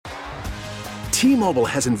T-Mobile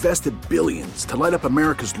has invested billions to light up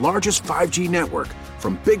America's largest 5G network,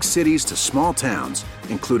 from big cities to small towns,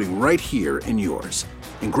 including right here in yours.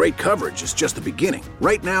 And great coverage is just the beginning.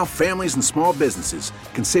 Right now, families and small businesses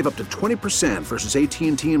can save up to 20% versus AT&T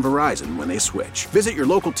and Verizon when they switch. Visit your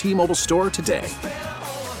local T-Mobile store today.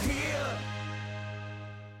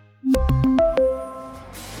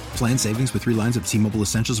 Plan savings with 3 lines of T-Mobile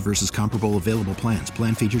Essentials versus comparable available plans.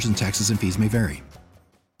 Plan features and taxes and fees may vary.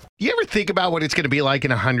 You ever think about what it's going to be like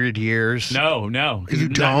in 100 years? No. You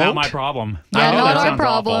don't? Not my problem. Yeah, I know not that our sounds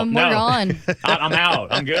problem. awful. We're No. gone. I'm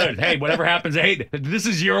out. I'm good. Hey, whatever happens, hey, this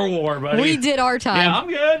is your war, buddy. We did our time. Yeah, I'm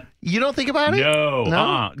good. You don't think about it?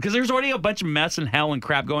 No. Because there's already a bunch of mess and hell and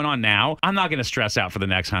crap going on now. I'm not going to stress out for the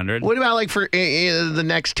next 100. What about like for the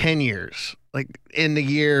next 10 years? Like in the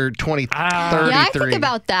year 2033? Yeah, I think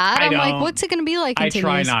about that. I I'm like, don't. what's it going to be like in I 10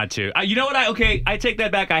 try years? not to. You know what? I take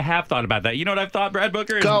that back. I have thought about that. You know what I've thought, Brad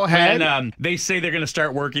Booker? Go ahead. And, they say they're going to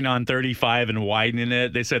start working on 35 and widening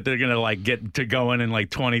it. They said they're going to like get to going in like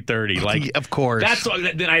 2030. Like, of course. That's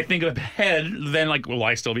then I think ahead. Then like, will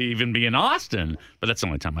I still even be in Austin? But that's the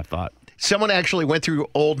only time I thought. Someone actually went through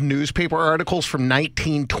old newspaper articles from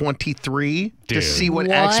 1923 to Dude. see what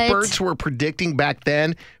What? experts were predicting back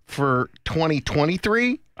then for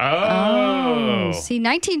 2023. Oh, See,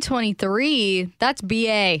 1923, that's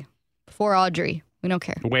BA before Audrey. We don't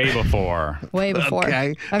care. way before. Way before.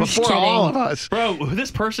 Okay. I'm just Before all kidding. of us. Bro,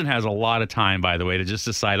 this person has a lot of time, by the way, to just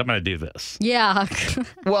decide, I'm going to do this. Yeah.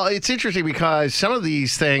 Well, it's interesting because some of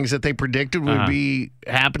these things that they predicted would be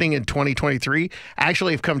happening in 2023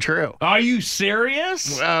 actually have come true. Are you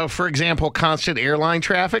serious? For example, constant airline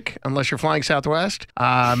traffic, unless you're flying Southwest,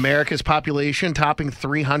 America's population topping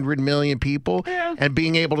 300 million people, and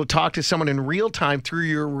being able to talk to someone in real time through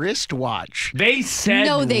your wristwatch. They said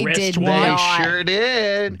No, they did wristwatch? They not. sure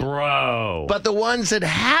did. Bro. But the ones that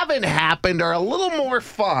haven't happened are a little more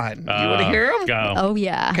fun. You want to hear them? Go. Oh,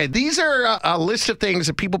 yeah. Okay, these are a list of things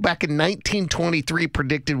that people back in 1923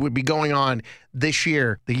 predicted would be going on this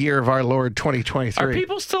year, the year of our Lord 2023. Are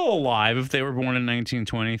people still alive if they were born in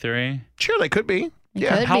 1923? Sure, they could be.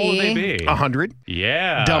 Yeah. could How old would be. they be? 100.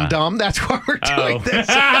 Yeah. Dum-dum. That's why we're doing this.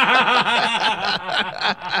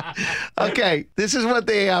 Okay, this is what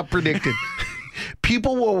they predicted.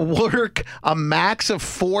 People will work a max of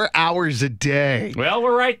 4 hours a day. Well,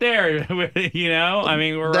 we're right there. You know, I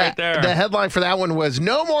mean, we're right there. The headline for that one was,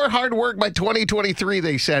 no more hard work by 2023,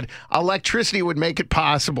 they said. Electricity would make it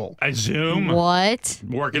possible. I Zoom. What?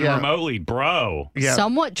 Working Yeah. remotely, bro. Yeah.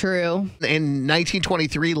 Somewhat true. In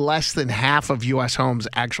 1923, less than half of U.S. homes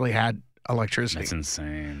actually had electricity. That's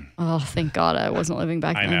insane. Oh, thank God I wasn't living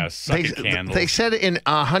back I then. know. Sucking candles. They said in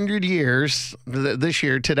 100 years, this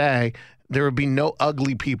year, today, there would be no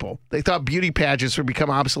ugly people. They thought beauty pageants would become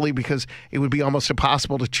obsolete because it would be almost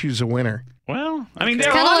impossible to choose a winner. Well, I mean, It's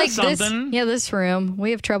they're kind of on like something. this room.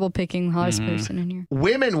 We have trouble picking the hottest person in here.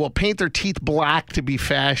 Women will paint their teeth black to be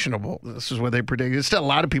fashionable. This is what they predict. There's still a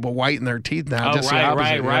lot of people whiten their teeth now. Oh, just the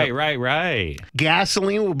opposite, yeah. right.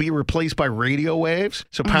 Gasoline will be replaced by radio waves.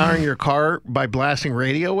 So powering your car by blasting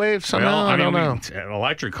radio waves? Somehow? I don't know.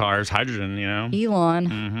 Electric cars, hydrogen, you know.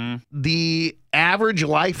 Elon. The average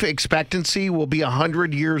life expectancy will be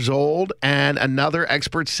 100 years old, and another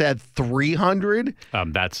expert said 300.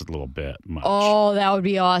 That's a little bit much. Oh, that would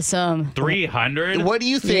be awesome. 300? What do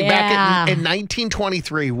you think Yeah. back in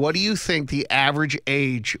 1923? What do you think the average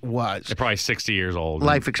age was? They're probably 60 years old.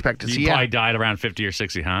 Life expectancy, You yeah. probably died around 50 or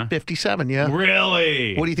 60, huh? 57, yeah.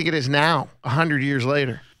 Really? What do you think it is now, 100 years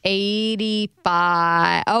later?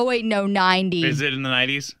 85. Oh, wait, no, 90. Is it in the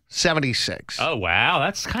 90s? 76. Oh, wow.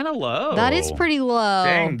 That's kind of low. That is pretty low.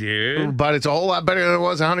 Dang, dude. But it's a whole lot better than it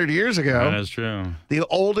was 100 years That ago. is true. The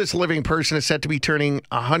oldest living person is set to be turning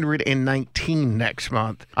 119 next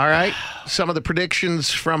month. All right. Some of the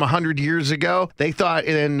predictions from 100 years ago, they thought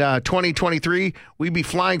in 2023, we'd be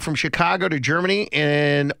flying from Chicago to Germany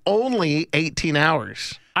in only 18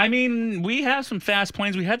 hours. I mean, we have some fast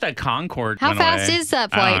planes. We had that Concorde. How went fast away. is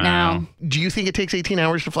that I flight don't now? know. Do you think it takes 18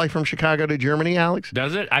 hours to fly from Chicago to Germany, Alex?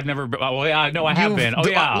 Does it? I've never been. Oh, yeah. No, I have You've- been. Oh,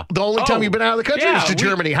 the- yeah. the only time you've been out of the country is to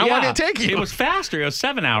Germany. How long did it take you? It was faster. It was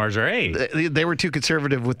 7 hours or 8. They were too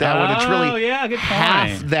conservative with that one. It's really Oh, yeah, good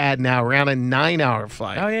half point. that now, around a 9-hour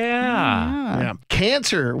flight. Oh, yeah. Yeah.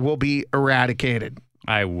 Cancer will be eradicated.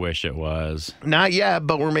 I wish it was. Not yet,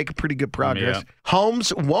 but we're making pretty good progress. Yeah.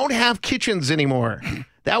 Homes won't have kitchens anymore.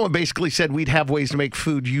 That one basically said we'd have ways to make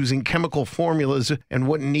food using chemical formulas and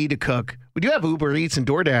wouldn't need to cook. We do have Uber Eats and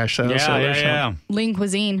DoorDash, though. Yeah. Lean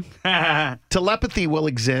cuisine. Telepathy will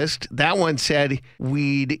exist. That one said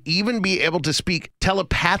we'd even be able to speak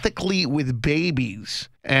telepathically with babies.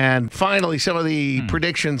 And finally, some of the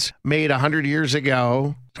predictions made 100 years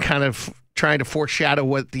ago, kind of trying to foreshadow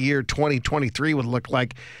what the year 2023 would look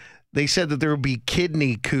like. They said that there would be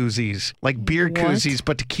kidney koozies, like beer koozies,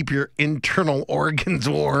 but to keep your internal organs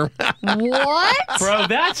warm. What? Bro,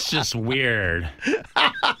 that's just weird.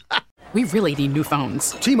 We really need new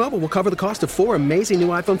phones. T-Mobile will cover the cost of 4 amazing new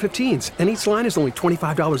iPhone 15s, and each line is only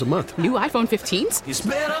 $25 a month. New iPhone 15s? It's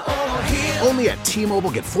better over here. Only at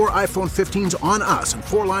T-Mobile, get 4 iPhone 15s on us and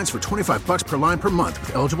 4 lines for $25 per line per month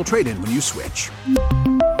with eligible trade-in when you switch.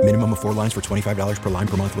 Minimum of 4 lines for $25 per line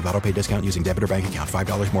per month with autopay discount using debit or bank account.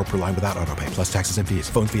 $5 more per line without autopay, plus taxes and fees.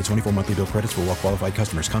 Phone fee at 24 monthly bill credits for well-qualified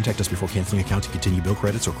customers. Contact us before canceling account to continue bill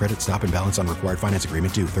credits or credit stop and balance on required finance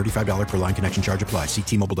agreement due. $35 per line connection charge applies. See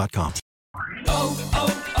T-Mobile.com.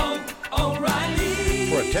 O'Reilly.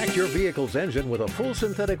 Protect your vehicle's engine with a full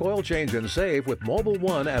synthetic oil change and save with Mobil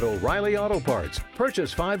 1 at O'Reilly Auto Parts.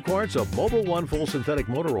 Purchase 5 quarts of Mobil 1 full synthetic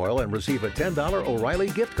motor oil and receive a $10 O'Reilly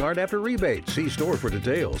gift card after rebate. See store for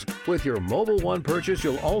details. With your Mobil 1 purchase,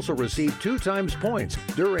 you'll also receive 2 times points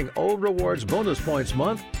during O Rewards Bonus Points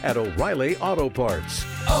Month at O'Reilly Auto Parts.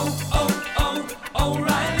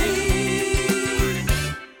 O'Reilly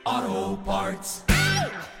Auto Parts.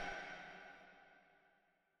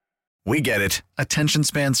 We get it. Attention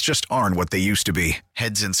spans just aren't what they used to be.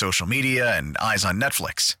 Heads in social media and eyes on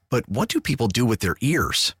Netflix. But what do people do with their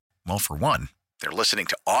ears? Well, for one, they're listening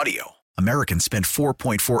to audio. Americans spend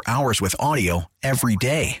 4.4 hours with audio every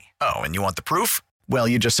day. Oh, and you want the proof? Well,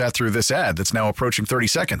 you just sat through this ad that's now approaching 30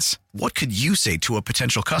 seconds. What could you say to a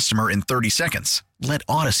potential customer in 30 seconds? Let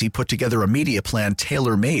Odyssey put together a media plan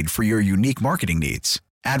tailor-made for your unique marketing needs.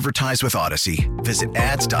 Advertise with Odyssey. Visit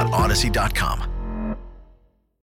ads.odyssey.com.